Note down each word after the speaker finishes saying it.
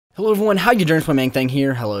Hello everyone, how you doing? It's my main thing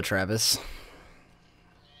here. Hello Travis.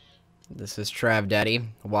 This is Trav Daddy,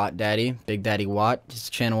 Watt Daddy, Big Daddy Watt. His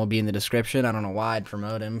channel will be in the description. I don't know why I'd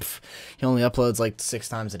promote him. He only uploads like 6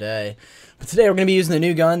 times a day. But today we're going to be using the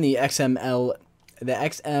new gun, the XM-LAR.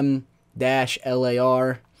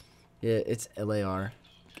 Yeah, it's LAR.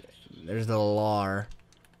 There's the LAR.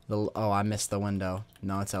 Oh, I missed the window.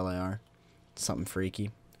 No, it's LAR. Something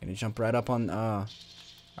freaky. Gonna jump right up on...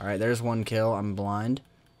 Alright, there's one kill. I'm blind.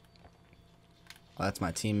 Oh, that's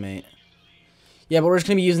my teammate. Yeah, but we're just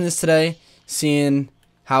going to be using this today, seeing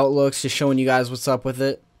how it looks, just showing you guys what's up with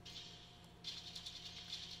it.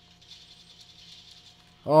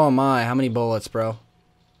 Oh my, how many bullets, bro?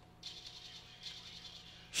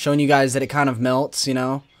 Showing you guys that it kind of melts, you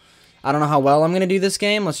know. I don't know how well I'm going to do this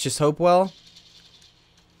game. Let's just hope well.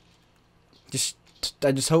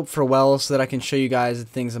 I just hope for well so that I can show you guys that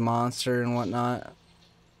thing's a monster and whatnot.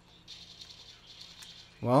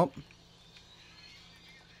 Well.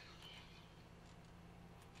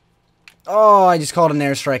 Oh, I just called an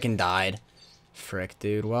airstrike and died. Frick,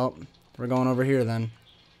 dude. Well, we're going over here then.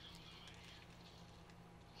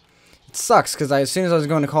 It sucks, because as soon as I was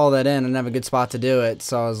going to call that in, I didn't have a good spot to do it,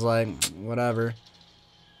 so I was like, whatever.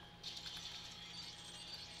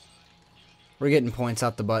 We're getting points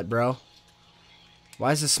out the butt, bro.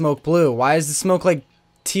 Why is the smoke blue? Why is the smoke like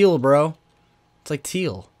teal, bro? It's like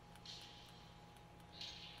teal.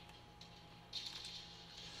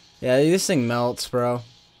 Yeah, this thing melts, bro.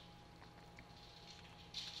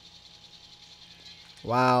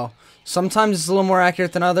 Wow. Sometimes it's a little more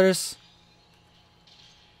accurate than others.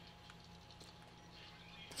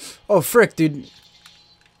 Oh, frick, dude.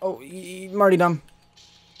 Oh, Marty dumb.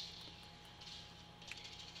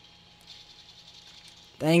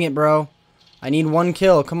 Dang it, bro. I need one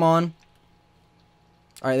kill. Come on.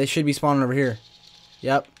 Alright, they should be spawning over here.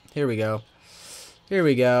 Yep. Here we go. Here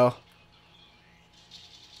we go.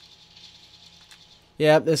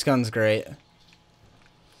 Yep, this gun's great.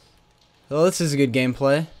 Well, this is a good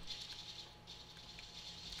gameplay.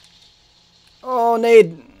 Oh,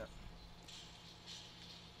 nade.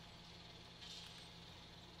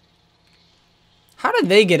 How did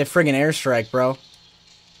they get a friggin' airstrike, bro?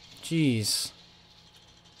 Jeez.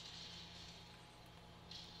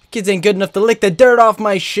 Kids ain't good enough to lick the dirt off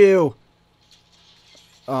my shoe.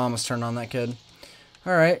 Oh, I almost turned on that kid.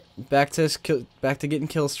 Alright, back to getting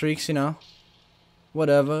kill streaks, you know.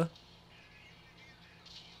 Whatever.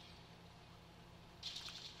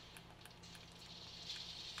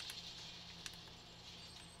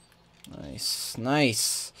 Nice,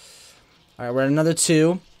 nice. Alright, we're at another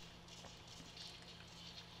 2.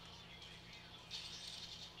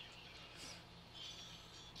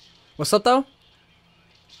 What's up, though?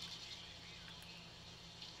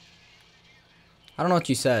 I don't know what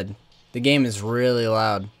you said. The game is really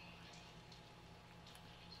loud.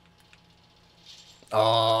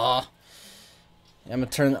 Oh. I'm gonna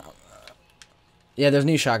turn... Yeah, there's a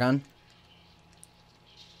new shotgun.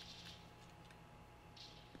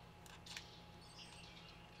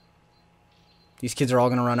 These kids are all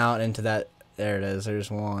gonna run out into that... There it is. There's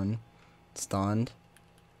one. Stunned.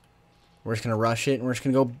 We're just gonna rush it, and we're just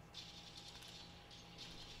gonna go...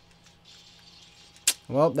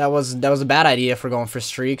 Well, that was a bad idea for going for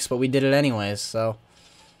streaks, but we did it anyways, so...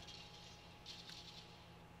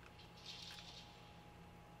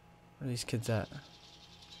 Where are these kids at?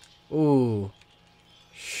 Ooh.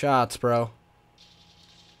 Shots, bro.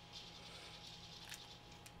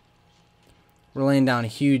 We're laying down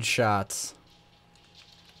huge shots.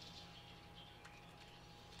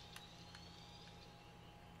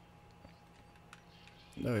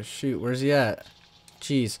 Oh, shoot. Where's he at?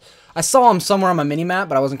 Jeez. I saw him somewhere on my mini-map,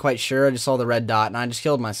 but I wasn't quite sure. I just saw the red dot, and I just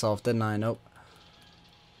killed myself, didn't I? Nope.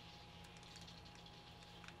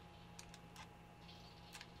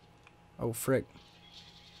 Oh, frick.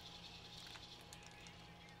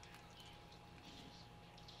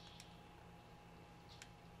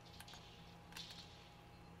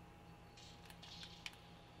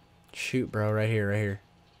 Shoot, bro. Right here, right here.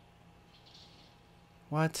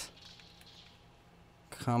 What?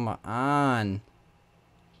 Come on.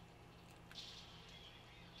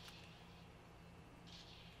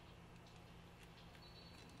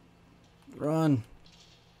 Run.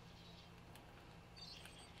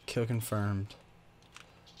 Kill confirmed.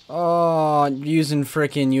 Oh, using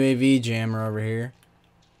frickin' UAV jammer over here.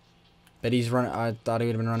 Bet he's running. I thought he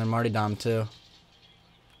would have been running Marty Dom too.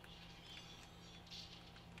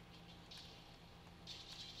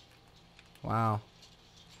 Wow.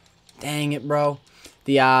 Dang it, bro.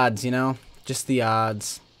 The odds, you know? Just the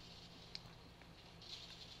odds.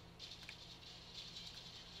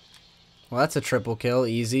 Well, that's a triple kill.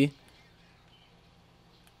 Easy.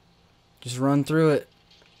 Just run through it.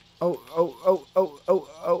 Oh, oh, oh, oh, oh,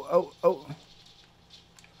 oh, oh, oh.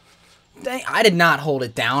 Dang, I did not hold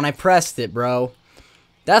it down. I pressed it, bro.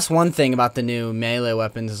 That's one thing about the new melee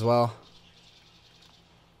weapons as well.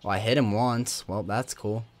 Well, I hit him once. Well, that's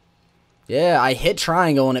cool. Yeah, I hit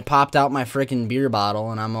triangle and it popped out my freaking beer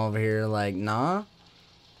bottle, and I'm over here like, nah.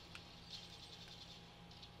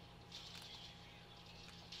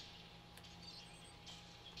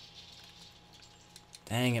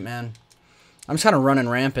 Dang it, man. I'm just kind of running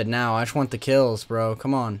rampant now. I just want the kills, bro.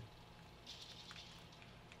 Come on.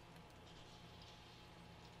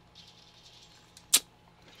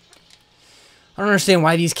 I don't understand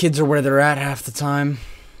why these kids are where they're at half the time.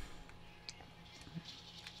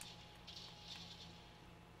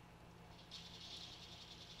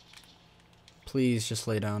 Please just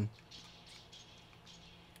lay down.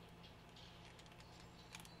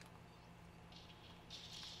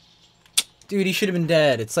 Dude, he should have been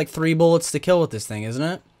dead. It's like 3 bullets to kill with this thing, isn't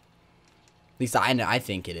it? At least I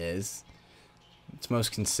think it is. It's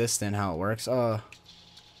most consistent how it works. I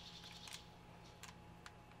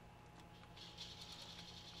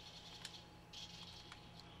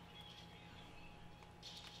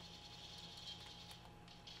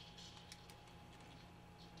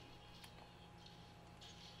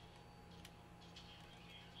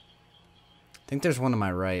think there's one to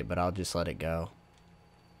my right, but I'll just let it go.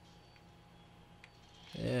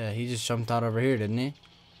 Yeah, he just jumped out over here, didn't he?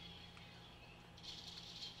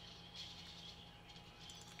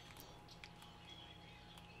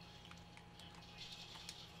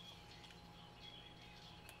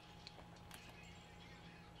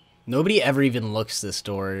 Nobody ever even looks this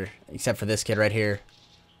door, except for this kid right here.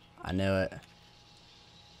 I knew it.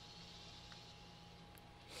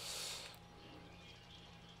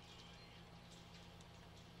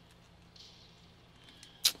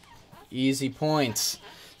 Easy points.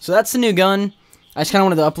 So that's the new gun. I just kind of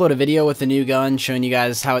wanted to upload a video with the new gun, showing you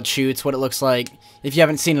guys how it shoots, what it looks like. If you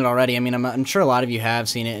haven't seen it already, I mean, I'm sure a lot of you have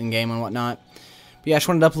seen it in game and whatnot. But yeah, I just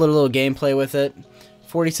wanted to upload a little gameplay with it.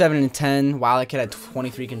 47 and 10. Wow, that kid had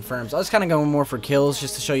 23 confirms. I was kind of going more for kills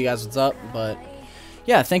just to show you guys what's up. But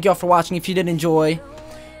yeah, thank you all for watching. If you did enjoy,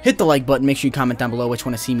 hit the like button. Make sure you comment down below what you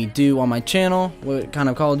want to see me do on my channel. What kind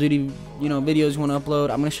of Call of Duty, videos you want to upload.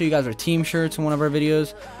 I'm going to show you guys our team shirts in one of our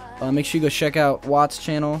videos. Make sure you go check out Watt's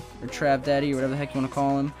channel, or Trav Daddy, or whatever the heck you want to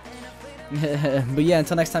call him. But yeah,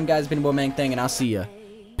 until next time, guys, it's been a Mang Thing, and I'll see ya.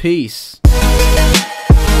 Peace.